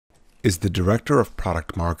is the Director of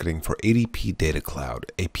Product Marketing for ADP Data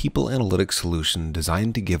Cloud, a people analytics solution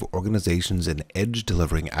designed to give organizations an edge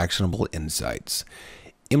delivering actionable insights.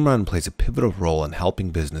 Imran plays a pivotal role in helping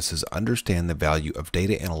businesses understand the value of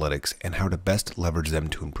data analytics and how to best leverage them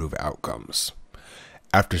to improve outcomes.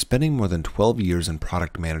 After spending more than 12 years in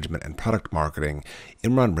product management and product marketing,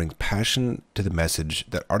 Imran brings passion to the message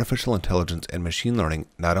that artificial intelligence and machine learning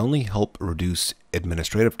not only help reduce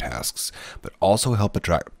administrative tasks, but also help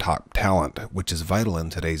attract top talent, which is vital in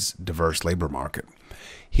today's diverse labor market.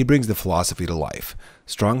 He brings the philosophy to life.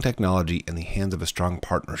 Strong technology in the hands of a strong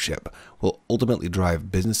partnership will ultimately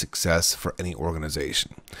drive business success for any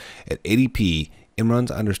organization. At ADP,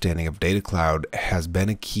 Imran's understanding of Data Cloud has been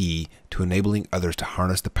a key to enabling others to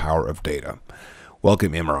harness the power of data.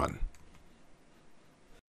 Welcome, Imran.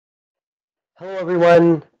 Hello,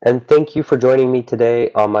 everyone, and thank you for joining me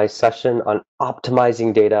today on my session on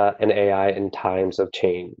optimizing data and AI in times of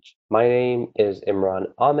change. My name is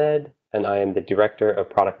Imran Ahmed, and I am the Director of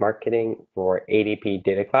Product Marketing for ADP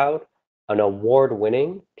Data Cloud, an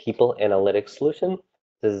award-winning people analytics solution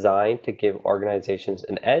designed to give organizations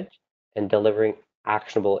an edge in delivering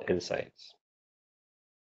actionable insights.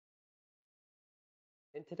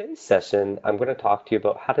 In today's session, I'm going to talk to you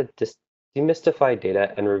about how to demystify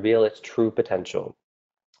data and reveal its true potential.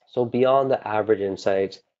 So beyond the average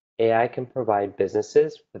insights, AI can provide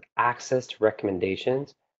businesses with access to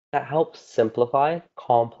recommendations that help simplify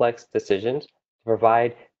complex decisions to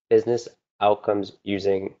provide business outcomes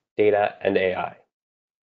using data and AI.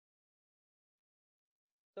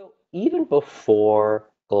 So even before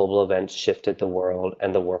global events shifted the world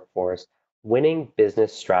and the workforce, winning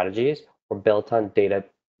business strategies were built on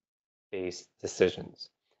data-based decisions.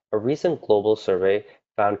 A recent global survey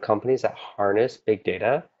found companies that harness big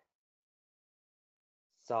data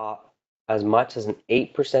saw as much as an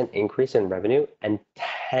 8% increase in revenue and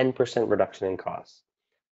 10% reduction in costs.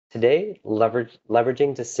 Today,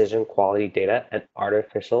 leveraging decision quality data and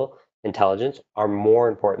artificial intelligence are more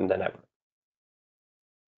important than ever.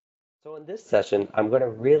 So in this session, I'm going to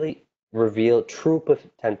really reveal true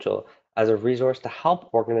potential as a resource to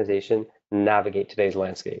help organizations navigate today's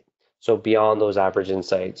landscape. So beyond those average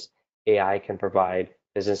insights, AI can provide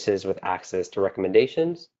businesses with access to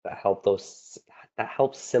recommendations that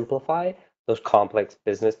help simplify those complex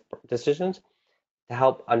business decisions, to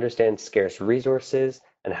help understand scarce resources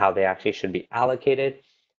and how they actually should be allocated,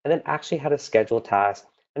 and then actually how to schedule tasks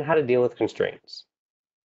and how to deal with constraints.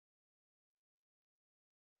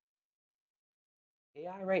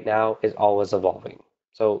 AI right now is always evolving.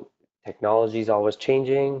 So technology is always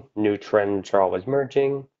changing, new trends are always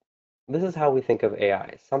merging. This is how we think of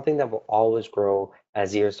AI, something that will always grow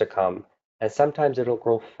as years to come. And sometimes it'll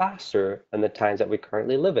grow faster than the times that we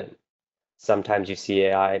currently live in. Sometimes you see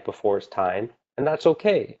AI before its time, and that's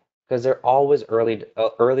okay, because they're always early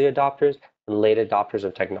adopters and late adopters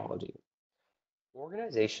of technology.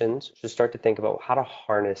 Organizations should start to think about how to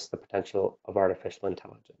harness the potential of artificial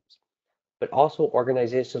intelligence. But also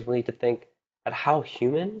organizations will need to think at how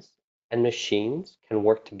humans and machines can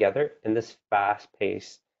work together in this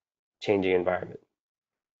fast-paced, changing environment.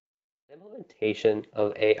 The implementation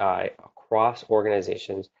of AI across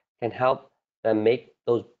organizations can help them make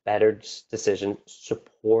those better decisions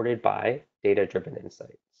supported by data-driven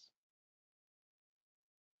insights.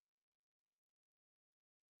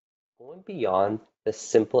 Going beyond the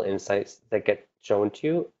simple insights that get shown to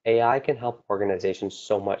you, AI can help organizations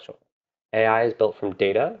so much more. AI is built from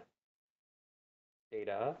data,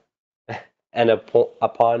 and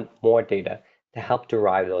upon more data to help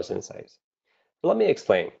derive those insights. So let me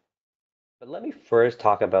explain. But let me first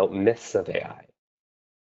talk about myths of AI.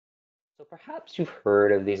 So perhaps you've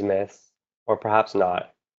heard of these myths, or perhaps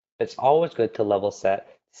not. It's always good to level set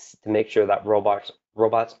to make sure that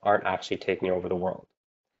robots aren't actually taking over the world.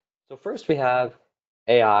 So first we have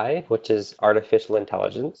AI, which is artificial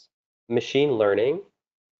intelligence, machine learning,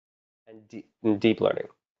 and deep learning.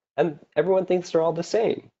 And everyone thinks they're all the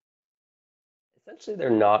same. Essentially, they're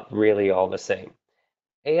not really all the same.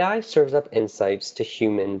 AI serves up insights to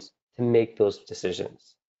humans to make those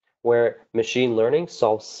decisions, where machine learning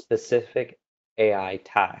solves specific AI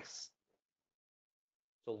tasks.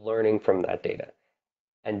 So learning from that data.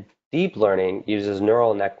 And deep learning uses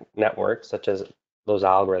neural networks, such as those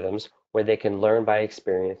algorithms, where they can learn by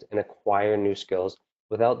experience and acquire new skills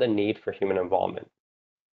without the need for human involvement.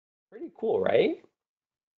 Pretty cool, right?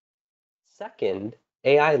 Second,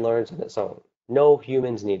 AI learns on its own. No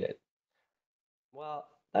humans needed. Well,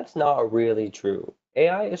 that's not really true.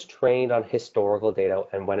 AI is trained on historical data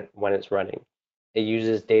and when it's running. It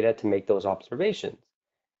uses data to make those observations.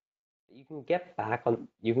 You can get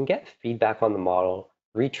feedback on the model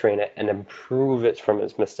retrain it, and improve it from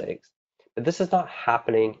its mistakes. But this is not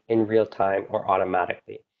happening in real time or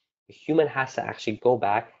automatically. The human has to actually go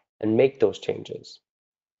back and make those changes.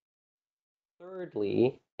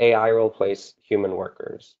 Thirdly, AI will replace human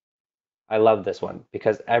workers. I love this one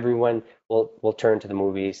because everyone will turn to the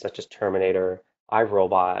movies such as Terminator, I,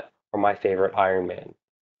 Robot, or my favorite, Iron Man.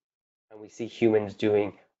 And we see humans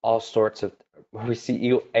doing all sorts of, we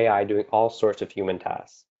see AI doing all sorts of human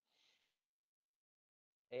tasks.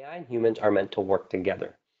 AI and humans are meant to work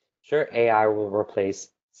together. Sure, AI will replace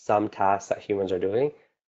some tasks that humans are doing,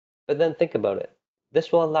 but then think about it.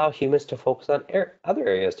 This will allow humans to focus on other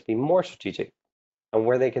areas to be more strategic and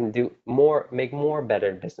where they can do more, make more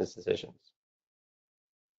better business decisions.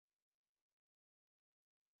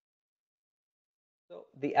 So,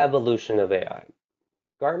 the evolution of AI.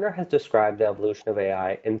 Gartner has described the evolution of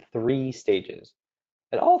AI in three stages,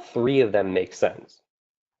 and all three of them make sense.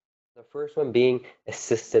 The first one being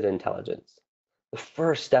assisted intelligence, the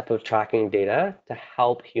first step of tracking data to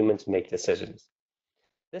help humans make decisions.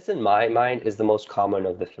 This, in my mind, is the most common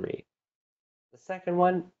of the three. The second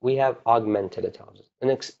one, we have augmented intelligence, an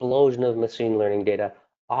explosion of machine learning data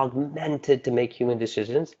augmented to make human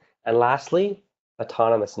decisions. And lastly,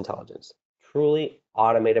 autonomous intelligence, truly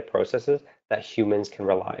automated processes that humans can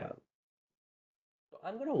rely on. So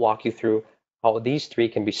I'm going to walk you through how these three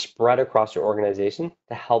can be spread across your organization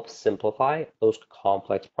to help simplify those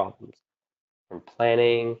complex problems, from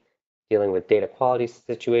planning, dealing with data quality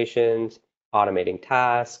situations, automating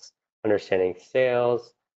tasks, understanding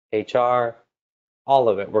sales, HR, all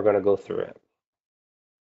of it. We're going to go through it.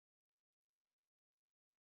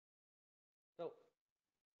 So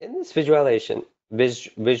in this visualization,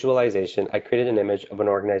 I created an image of an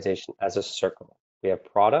organization as a circle. We have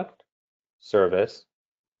product, service,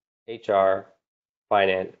 HR,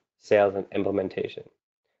 finance, sales, and implementation.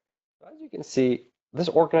 So as you can see, this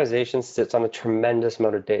organization sits on a tremendous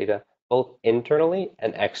amount of data, both internally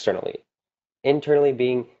and externally. Internally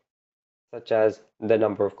being such as the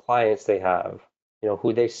number of clients they have,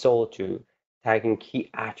 who they sold to, tagging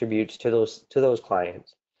key attributes to those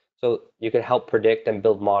clients. So you can help predict and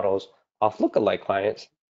build models off lookalike clients,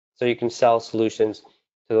 so you can sell solutions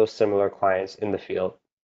to those similar clients in the field.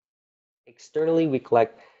 Externally, we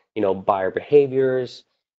collect, buyer behaviors,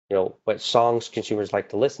 what songs consumers like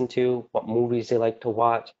to listen to, what movies they like to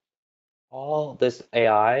watch. All this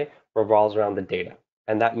AI revolves around the data,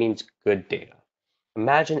 and that means good data.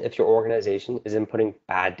 Imagine if your organization is inputting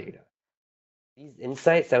bad data. These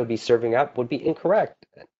insights that would be serving up would be incorrect,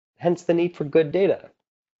 hence the need for good data.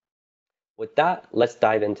 With that, let's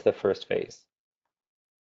dive into the first phase.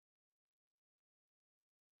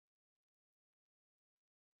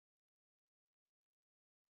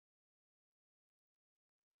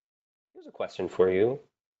 Here's a question for you.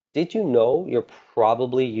 Did you know you're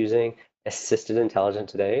probably using assisted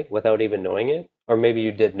intelligence today without even knowing it? Or maybe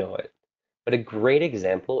you did know it. But a great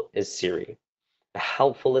example is Siri, a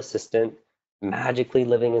helpful assistant magically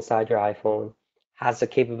living inside your iPhone, has the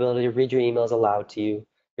capability to read your emails aloud to you,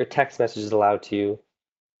 your text messages aloud to you,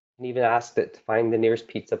 and even ask it to find the nearest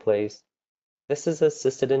pizza place. This is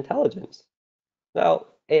assisted intelligence. Now,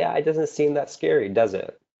 AI doesn't seem that scary, does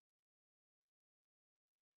it?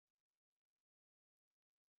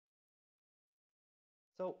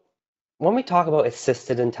 So, when we talk about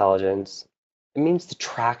assisted intelligence, it means the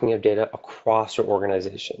tracking of data across your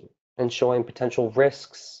organization and showing potential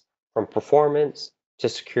risks from performance to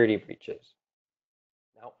security breaches.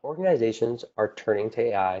 Now, organizations are turning to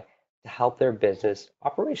AI to help their business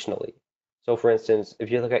operationally. So, for instance, if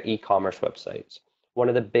you look at e-commerce websites, one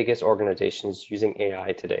of the biggest organizations using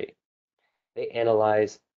AI today, they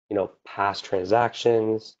analyze, past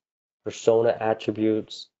transactions, persona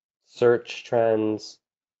attributes, search trends,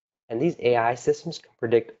 and these AI systems can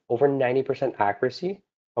predict over 90% accuracy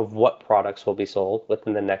of what products will be sold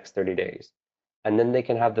within the next 30 days. And then they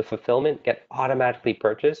can have the fulfillment get automatically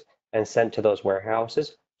purchased and sent to those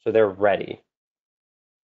warehouses so they're ready.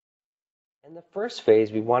 In the first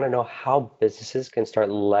phase, we want to know how businesses can start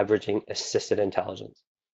leveraging assisted intelligence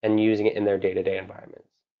and using it in their day-to-day environments.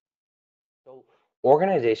 So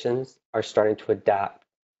organizations are starting to adapt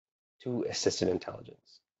to assisted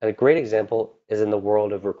intelligence. And a great example is in the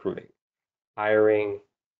world of recruiting. Hiring,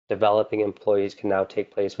 developing employees can now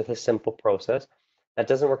take place with a simple process that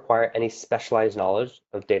doesn't require any specialized knowledge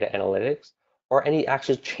of data analytics or any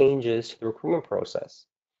actual changes to the recruitment process.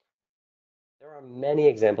 There are many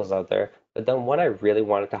examples out there, but then one I really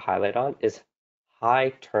wanted to highlight on is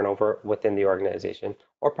high turnover within the organization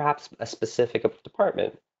or perhaps a specific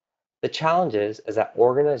department. The challenge is that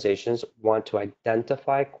organizations want to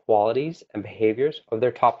identify qualities and behaviors of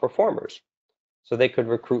their top performers. so they could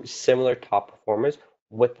recruit similar top performers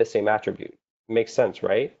with the same attribute. Makes sense,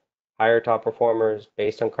 right? Hire top performers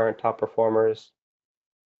based on current top performers.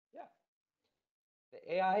 Yeah.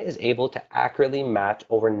 The AI is able to accurately match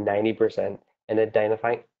over 90% and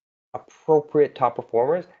identifying appropriate top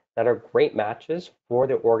performers that are great matches for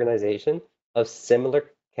the organization of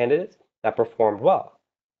similar candidates that performed well.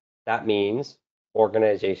 That means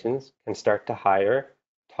organizations can start to hire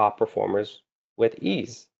top performers with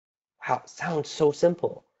ease. Wow, it sounds so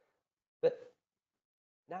simple. But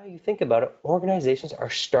now you think about it, organizations are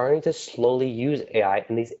starting to slowly use AI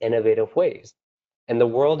in these innovative ways. In the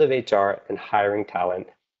world of HR and hiring talent,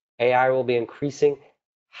 AI will be increasing,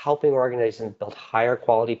 helping organizations build higher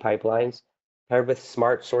quality pipelines, paired with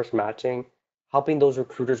smart source matching, helping those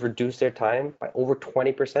recruiters reduce their time by over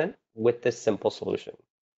 20% with this simple solution.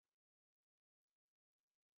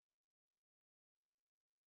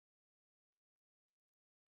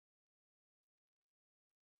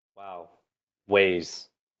 Wow. Ways.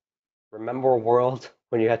 Remember a world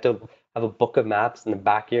when you had to have a book of maps in the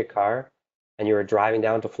back of your car and you were driving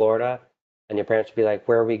down to Florida and your parents would be like,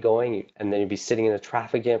 "Where are we going?" And then you'd be sitting in a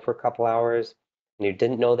traffic jam for a couple hours and you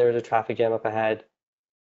didn't know there was a traffic jam up ahead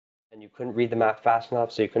and you couldn't read the map fast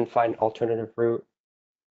enough, so you couldn't find an alternative route.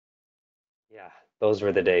 Yeah, those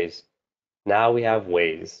were the days. Now we have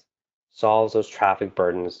Waze, solves those traffic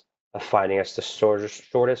burdens of finding us the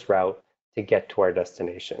shortest route to get to our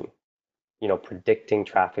destination. Predicting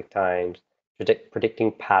traffic times,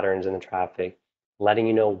 predicting patterns in the traffic, letting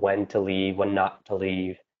you know when to leave, when not to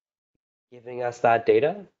leave, giving us that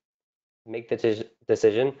data to make the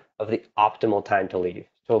decision of the optimal time to leave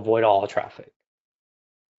to avoid all traffic.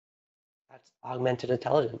 That's augmented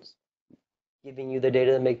intelligence, giving you the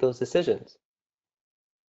data to make those decisions.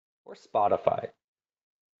 Or Spotify,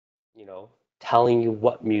 you know, telling you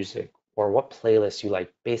what music or what playlist you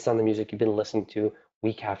like based on the music you've been listening to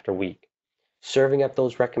week after week. Serving up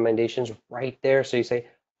those recommendations right there. So you say,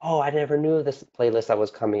 "Oh, I never knew this playlist that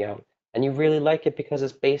was coming out." And you really like it because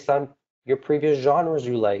it's based on your previous genres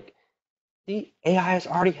you like. The AI is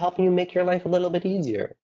already helping you make your life a little bit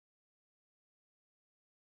easier.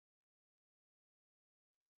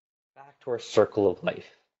 Back to our circle of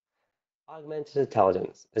life. Augmented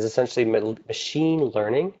intelligence is essentially machine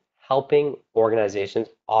learning helping organizations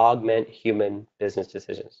augment human business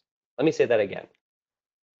decisions. Let me say that again.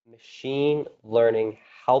 Machine learning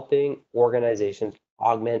helping organizations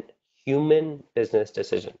augment human business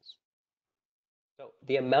decisions. So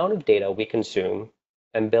the amount of data we consume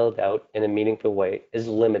and build out in a meaningful way is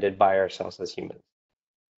limited by ourselves as humans.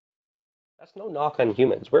 That's no knock on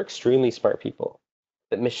humans. We're extremely smart people.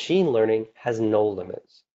 But machine learning has no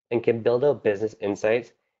limits and can build out business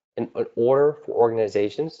insights in order for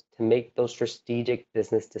organizations to make those strategic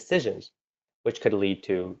business decisions, which could lead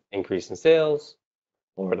to increase in sales,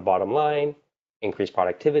 lower the bottom line, increase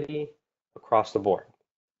productivity across the board.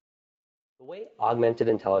 The way augmented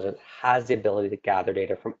intelligence has the ability to gather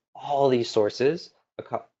data from all these sources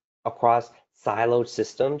across siloed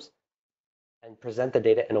systems and present the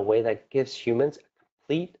data in a way that gives humans a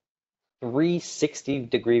complete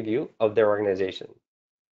 360-degree view of their organization.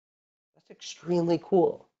 That's extremely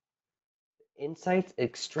cool. Insights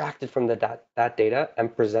extracted from that data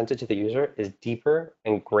and presented to the user is deeper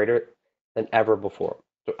and greater than ever before.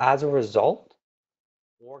 So as a result,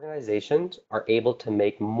 organizations are able to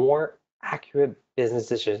make more accurate business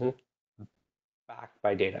decisions backed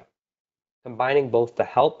by data. Combining both the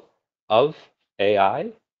help of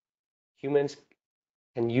AI, humans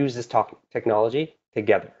can use this technology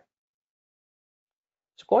together.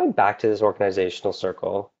 So going back to this organizational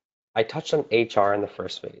circle, I touched on HR in the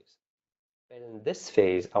first phase. And in this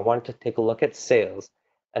phase, I wanted to take a look at sales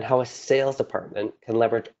and how a sales department can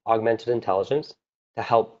leverage augmented intelligence to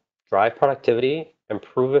help drive productivity,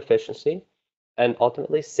 improve efficiency, and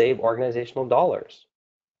ultimately save organizational dollars.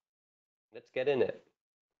 Let's get in it.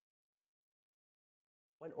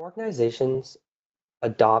 When organizations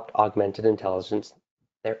adopt augmented intelligence,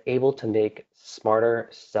 they're able to make smarter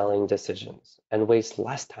selling decisions and waste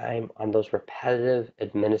less time on those repetitive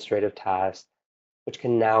administrative tasks, which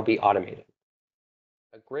can now be automated.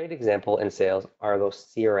 A great example in sales are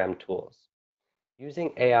those CRM tools.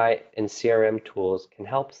 Using AI in CRM tools can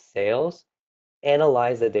help sales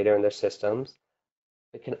analyze the data in their systems.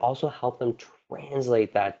 It can also help them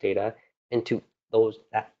translate that data into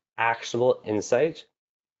that actionable insights,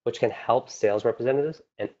 which can help sales representatives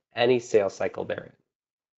in any sales cycle they're in.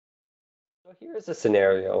 So here's a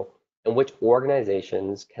scenario in which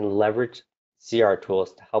organizations can leverage CR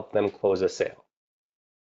tools to help them close a sale.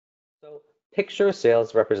 So picture a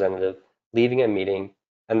sales representative leaving a meeting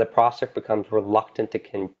and the prospect becomes reluctant to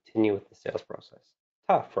continue with the sales process.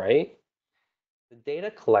 Tough, right? The data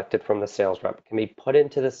collected from the sales rep can be put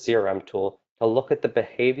into the CRM tool to look at the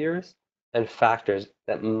behaviors and factors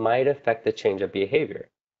that might affect the change of behavior.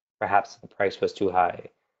 Perhaps the price was too high.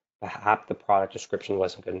 Perhaps the product description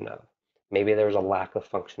wasn't good enough. Maybe there was a lack of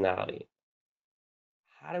functionality.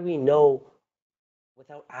 How do we know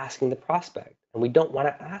without asking the prospect? And we don't want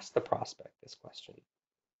to ask the prospect this question.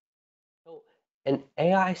 So an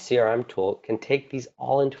AI CRM tool can take these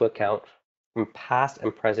all into account from past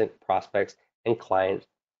and present prospects and clients,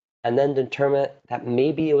 and then determine that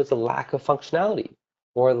maybe it was a lack of functionality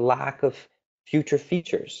or a lack of future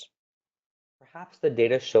features. Perhaps the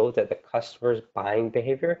data shows that the customer's buying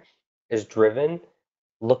behavior is driven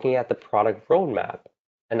looking at the product roadmap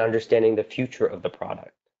and understanding the future of the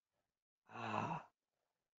product. Ah,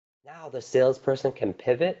 now the salesperson can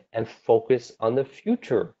pivot and focus on the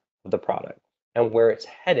future of the product and where it's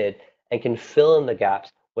headed and can fill in the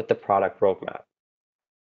gaps with the product roadmap.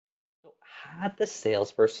 So had the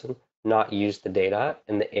salesperson not used the data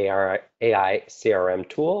in the AI CRM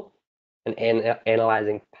tool and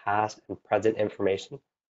analyzing past and present information,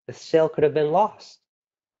 the sale could have been lost.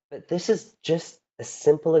 But this is just a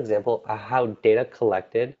simple example of how data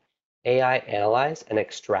collected, AI analyzed, and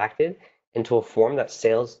extracted into a form that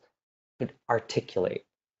sales could articulate.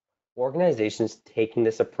 Organizations taking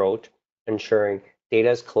this approach, ensuring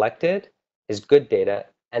data is collected, is good data,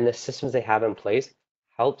 and the systems they have in place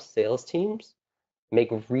help sales teams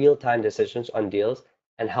make real-time decisions on deals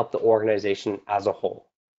and help the organization as a whole.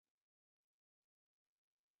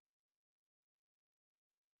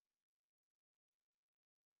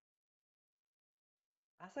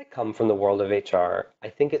 As I come from the world of HR, I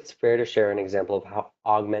think it's fair to share an example of how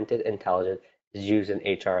augmented intelligence is used in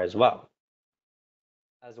HR as well.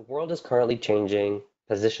 As the world is currently changing,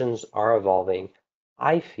 positions are evolving,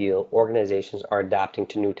 I feel organizations are adapting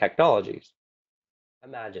to new technologies.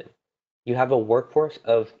 Imagine you have a workforce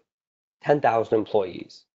of 10,000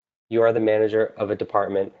 employees. You are the manager of a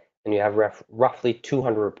department and you have roughly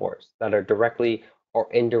 200 reports that are directly or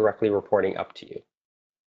indirectly reporting up to you.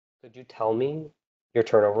 Could you tell me your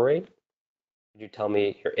turnover rate? Could you tell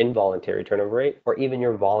me your involuntary turnover rate or even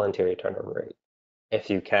your voluntary turnover rate? If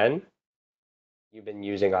you can, you've been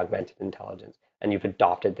using augmented intelligence and you've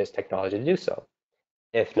adopted this technology to do so.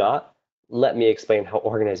 If not, let me explain how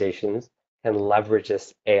organizations can leverage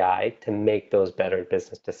this AI to make those better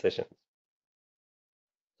business decisions.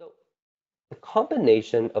 So, the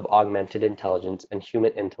combination of augmented intelligence and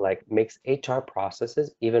human intellect makes HR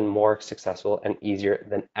processes even more successful and easier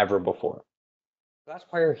than ever before. That's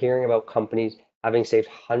why you're hearing about companies having saved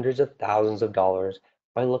hundreds of thousands of dollars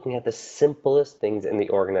by looking at the simplest things in the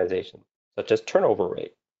organization, such as turnover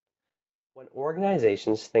rate. When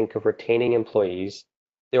organizations think of retaining employees,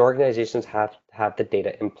 the organizations have to have the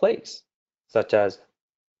data in place, such as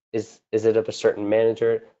is it of a certain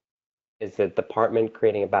manager? Is the department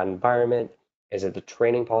creating a bad environment? Is it the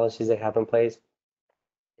training policies they have in place?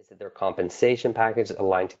 Is it their compensation package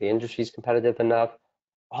aligned to the industry's competitive enough?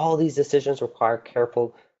 All these decisions require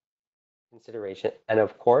careful consideration and,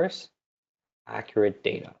 of course, accurate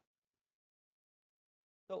data.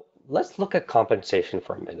 So let's look at compensation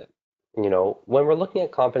for a minute. When we're looking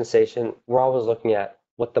at compensation, we're always looking at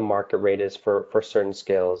what the market rate is for certain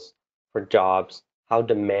skills, for jobs, how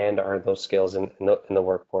demand are those skills in the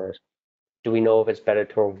workforce. Do we know if it's better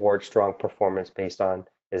to reward strong performance based on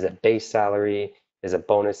is it base salary, is it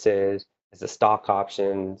bonuses, is it stock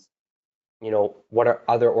options? What are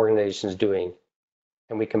other organizations doing?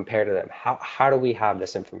 Can we compare to them? How do we have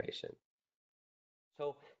this information?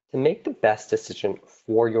 So to make the best decision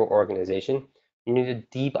for your organization, you need a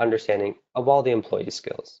deep understanding of all the employee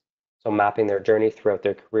skills. So mapping their journey throughout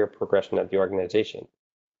their career progression at the organization.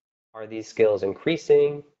 Are these skills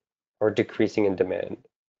increasing or decreasing in demand?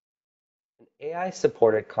 An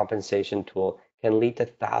AI-supported compensation tool can lead to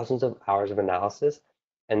thousands of hours of analysis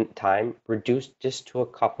and time reduced just to a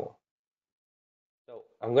couple. So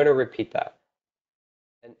I'm going to repeat that.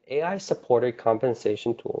 An AI-supported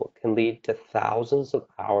compensation tool can lead to thousands of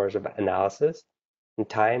hours of analysis and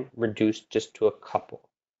time reduced just to a couple.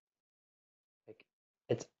 Like,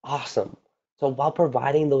 it's awesome. So while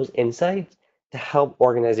providing those insights to help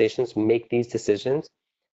organizations make these decisions,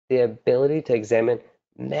 the ability to examine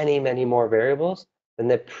many, many more variables than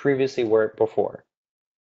they previously were before.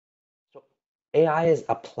 So AI is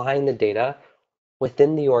applying the data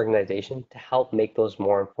within the organization to help make those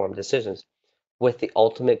more informed decisions with the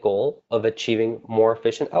ultimate goal of achieving more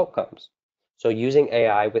efficient outcomes. So using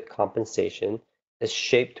AI with compensation is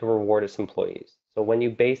shaped to reward its employees. So when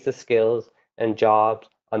you base the skills and jobs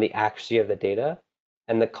on the accuracy of the data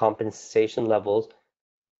and the compensation levels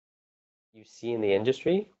you see in the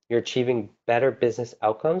industry, you're achieving better business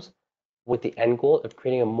outcomes with the end goal of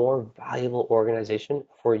creating a more valuable organization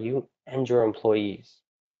for you and your employees.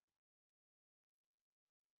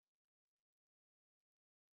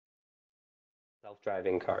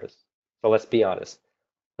 Self-driving cars. So let's be honest.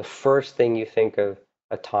 The first thing you think of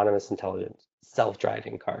autonomous intelligence,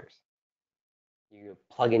 self-driving cars. You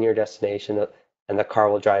plug in your destination and the car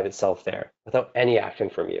will drive itself there without any action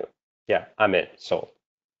from you. Yeah, I'm in. Sold.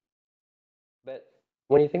 But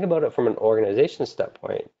when you think about it from an organization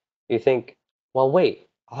standpoint, you think, well, wait,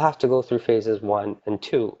 I'll have to go through phases 1 and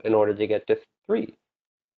 2 in order to get to 3.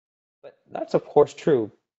 But that's of course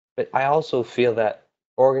true. But I also feel that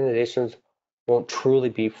organizations won't truly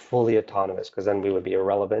be fully autonomous because then we would be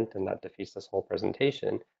irrelevant and that defeats this whole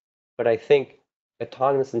presentation. But I think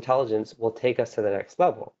autonomous intelligence will take us to the next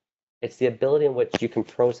level. It's the ability in which you can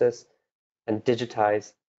process and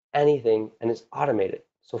digitize anything and it's automated.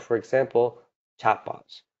 So, for example,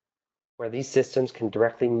 chatbots, where these systems can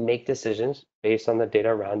directly make decisions based on the data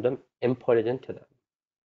around them, input it into them.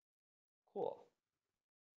 Cool.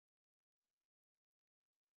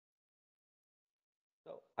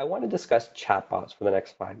 So, I want to discuss chatbots for the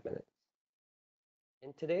next 5 minutes.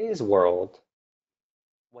 In today's world,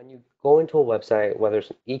 when you go into a website, whether it's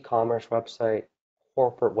an e-commerce website,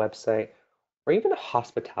 corporate website, or even a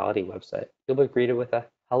hospitality website, you'll be greeted with a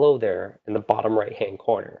hello there in the bottom right-hand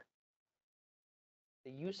corner.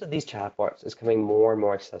 The use of these chatbots is becoming more and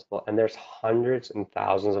more accessible, and there's hundreds and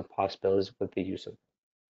thousands of possibilities with the use of them.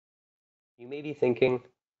 You may be thinking,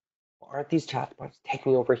 aren't these chatbots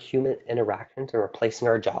taking over human interactions and replacing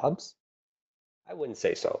our jobs? I wouldn't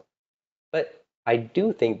say so. But I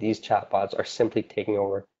do think these chatbots are simply taking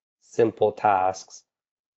over simple tasks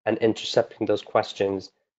and intercepting those questions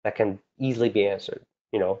that can easily be answered.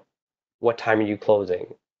 You know, what time are you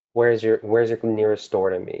closing? Where's your nearest store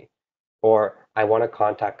to me? Or I want to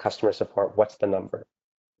contact customer support. What's the number?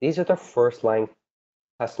 These are the first line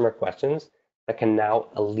customer questions that can now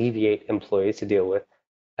alleviate employees to deal with,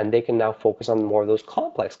 and they can now focus on more of those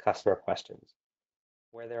complex customer questions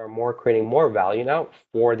where they are more creating more value now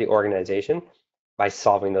for the organization by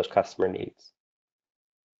solving those customer needs.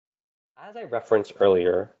 As I referenced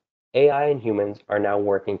earlier, AI and humans are now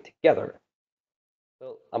working together.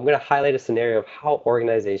 So I'm going to highlight a scenario of how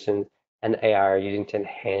organizations and AI are using to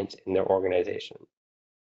enhance in their organization.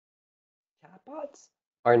 Chatbots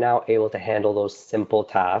are now able to handle those simple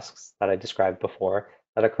tasks that I described before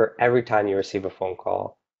that occur every time you receive a phone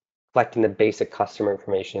call, collecting the basic customer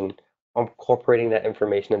information, or incorporating that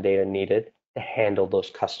information and data needed to handle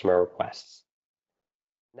those customer requests.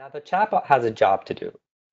 Now, the chatbot has a job to do.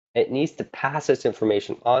 It needs to pass this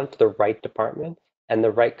information on to the right department and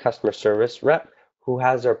the right customer service rep who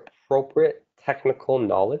has the appropriate technical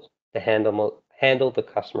knowledge to handle the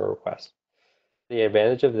customer request. The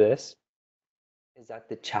advantage of this is that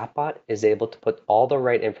the chatbot is able to put all the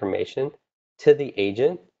right information to the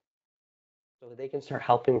agent so they can start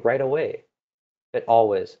helping right away. It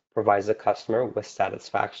always provides the customer with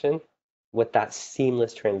satisfaction with that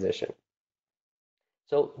seamless transition.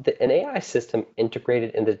 So an AI system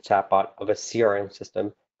integrated into the chatbot of a CRM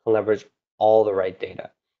system can leverage all the right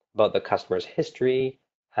data about the customer's history,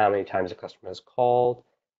 how many times the customer has called,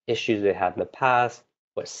 issues they had in the past,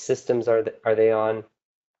 what systems are they on.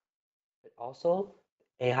 But also,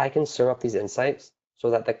 AI can serve up these insights so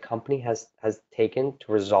that the company has taken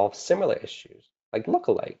to resolve similar issues, like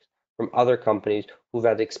lookalikes from other companies who've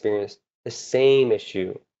had experienced the same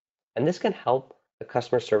issue. And this can help the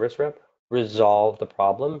customer service rep resolve the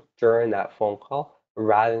problem during that phone call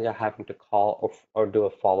rather than having to call or do a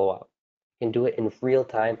follow-up. You can do it in real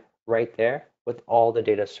time right there with all the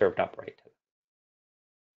data served up right to them.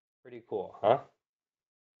 Pretty cool, huh?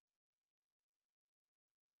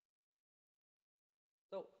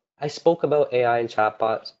 So I spoke about AI and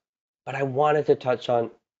chatbots, but I wanted to touch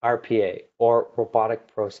on RPA or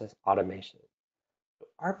robotic process automation.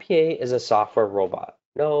 RPA is a software robot.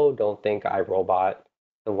 No, don't think iRobot,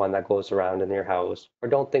 the one that goes around in your house, or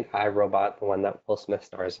don't think iRobot, the one that Will Smith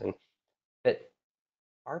stars in. But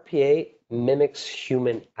RPA mimics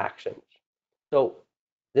human actions. So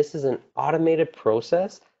this is an automated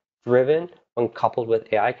process driven when coupled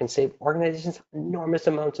with AI can save organizations enormous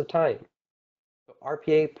amounts of time. So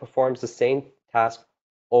RPA performs the same task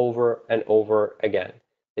over and over again.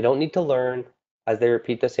 They don't need to learn as they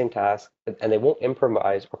repeat the same task, and they won't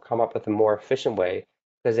improvise or come up with a more efficient way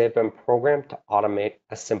because they've been programmed to automate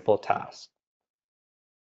a simple task.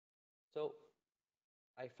 So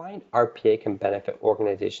I find RPA can benefit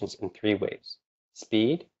organizations in 3 ways: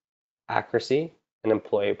 speed, accuracy, and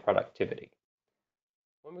employee productivity.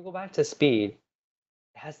 When we go back to speed,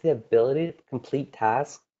 it has the ability to complete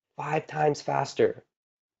tasks 5 times faster,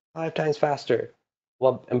 5 times faster,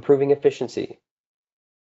 while improving efficiency.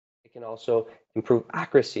 It can also improve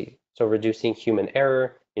accuracy, so reducing human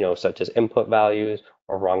error, such as input values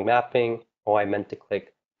or wrong mapping. Oh, I meant to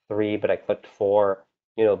click 3, but I clicked 4.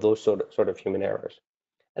 Those sort of human errors.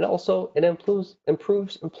 And also, it improves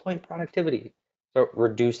employee productivity, so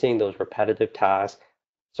reducing those repetitive tasks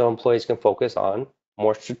so employees can focus on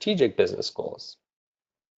more strategic business goals.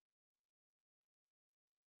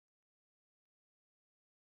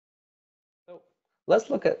 So let's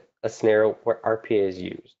look at a scenario where RPA is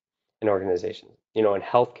used in organizations. In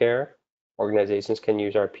healthcare, organizations can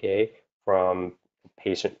use RPA from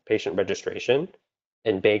patient registration.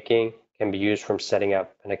 In banking, can be used from setting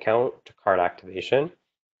up an account to card activation.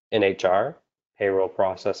 In HR, payroll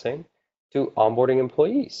processing, to onboarding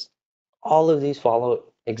employees. All of these follow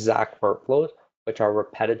exact workflows, which are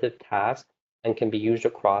repetitive tasks and can be used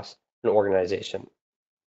across an organization.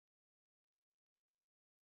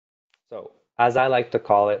 So, as I like to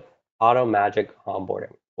call it, auto magic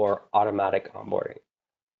onboarding or automatic onboarding.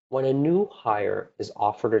 When a new hire is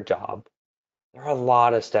offered a job, there are a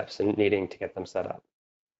lot of steps in needing to get them set up.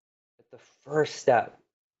 But the first step,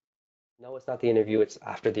 no, it's not the interview, it's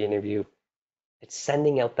after the interview, it's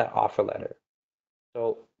sending out that offer letter.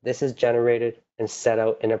 So this is generated and set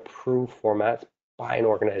out in approved formats by an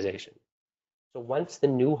organization. So once the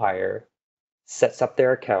new hire sets up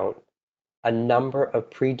their account, a number of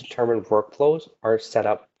predetermined workflows are set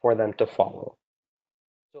up for them to follow.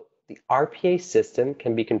 So the RPA system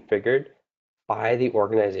can be configured by the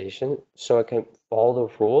organization so it can follow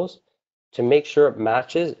the rules to make sure it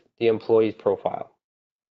matches the employee's profile.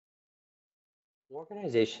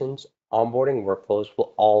 Organizations' onboarding workflows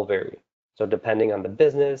will all vary. So depending on the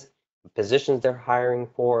business, the positions they're hiring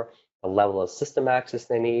for, the level of system access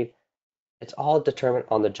they need, it's all determined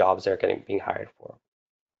on the jobs they're being hired for.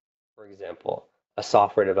 For example, a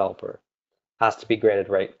software developer has to be granted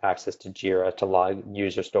right access to Jira to log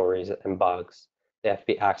user stories and bugs. They have to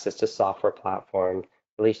be access to software platforms,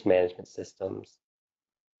 release management systems.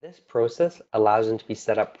 This process allows them to be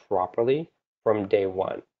set up properly from day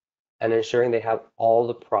one and ensuring they have all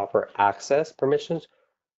the proper access permissions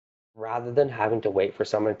rather than having to wait for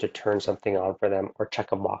someone to turn something on for them or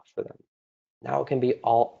check a box for them. Now it can be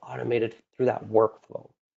all automated through that workflow.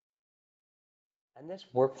 And this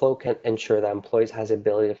workflow can ensure that employees has the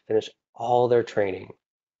ability to finish all their training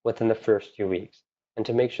within the first few weeks and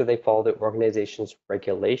to make sure they follow the organization's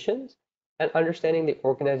regulations and understanding the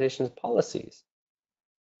organization's policies.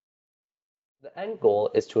 The end goal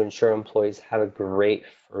is to ensure employees have a great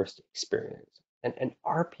first experience. And an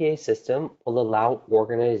RPA system will allow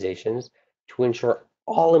organizations to ensure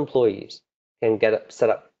all employees can get set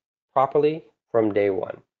up properly from day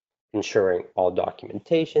one, ensuring all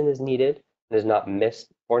documentation is needed and is not missed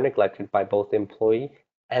or neglected by both the employee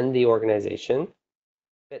and the organization.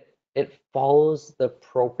 It follows the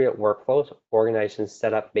appropriate workflows organizations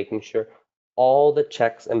set up, making sure all the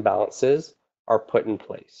checks and balances are put in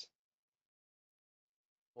place.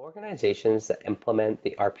 Organizations that implement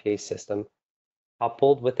the RPA system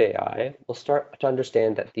coupled with AI will start to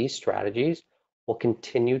understand that these strategies will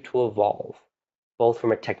continue to evolve, both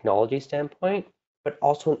from a technology standpoint, but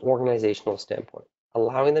also an organizational standpoint,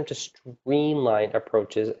 allowing them to streamline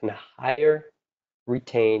approaches and hire,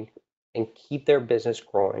 retain, and keep their business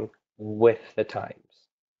growing with the times.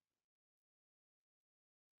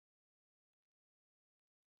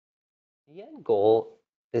 The end goal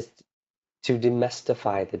is to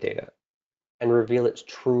demystify the data and reveal its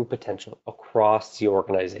true potential across the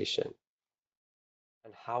organization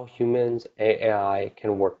and how humans and AI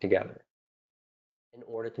can work together in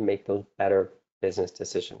order to make those better business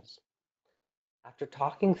decisions. After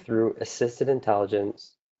talking through assisted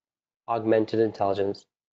intelligence, augmented intelligence,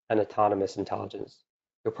 and autonomous intelligence,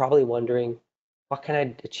 you're probably wondering, what can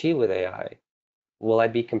I achieve with AI? Will I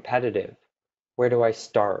be competitive? Where do I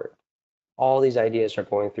start? All these ideas are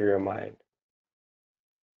going through your mind.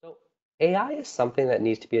 So AI is something that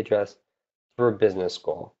needs to be addressed through a business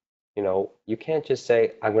goal. You can't just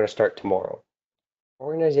say, I'm going to start tomorrow.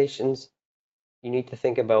 Organizations, you need to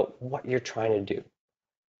think about what you're trying to do.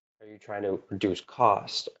 Are you trying to reduce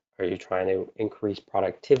cost? Are you trying to increase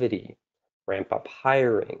productivity, ramp up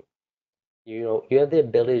hiring? You have the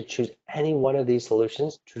ability to choose any one of these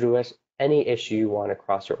solutions to address any issue you want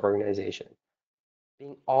across your organization.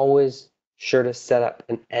 Being always sure to set up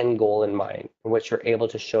an end goal in mind in which you're able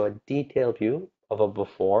to show a detailed view of a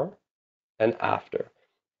before and after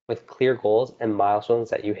with clear goals and milestones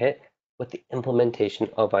that you hit with the implementation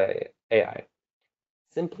of AI.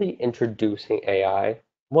 Simply introducing AI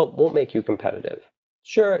what won't make you competitive.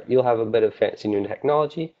 Sure, you'll have a bit of fancy new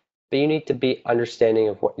technology, but you need to be understanding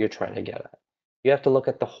of what you're trying to get at. You have to look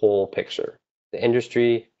at the whole picture. The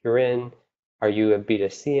industry you're in, are you a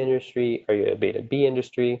B2C industry? Are you a B2B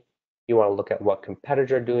industry? You want to look at what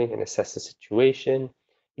competitors are doing and assess the situation.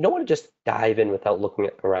 You don't want to just dive in without looking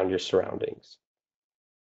around your surroundings.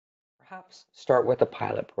 Perhaps start with a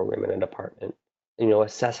pilot program in a department.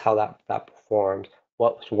 Assess how that performs,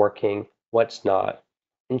 what's working, what's not.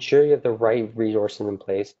 Ensure you have the right resources in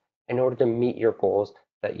place in order to meet your goals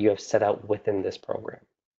that you have set out within this program.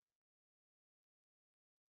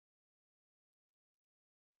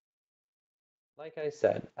 Like I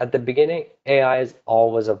said, at the beginning, AI is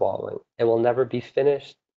always evolving. It will never be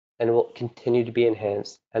finished and it will continue to be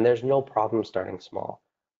enhanced, and there's no problem starting small.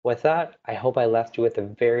 With that, I hope I left you with the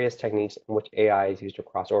various techniques in which AI is used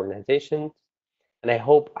across organizations, and I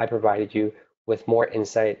hope I provided you with more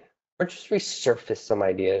insight or just resurfaced some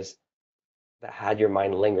ideas that had your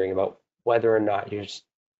mind lingering about whether or not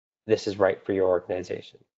this is right for your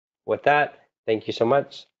organization. With that, thank you so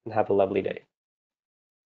much and have a lovely day.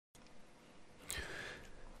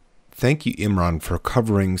 Thank you, Imran, for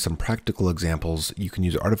covering some practical examples you can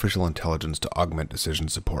use artificial intelligence to augment decision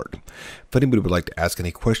support. If anybody would like to ask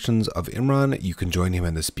any questions of Imran, you can join him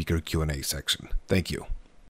in the speaker Q&A section. Thank you.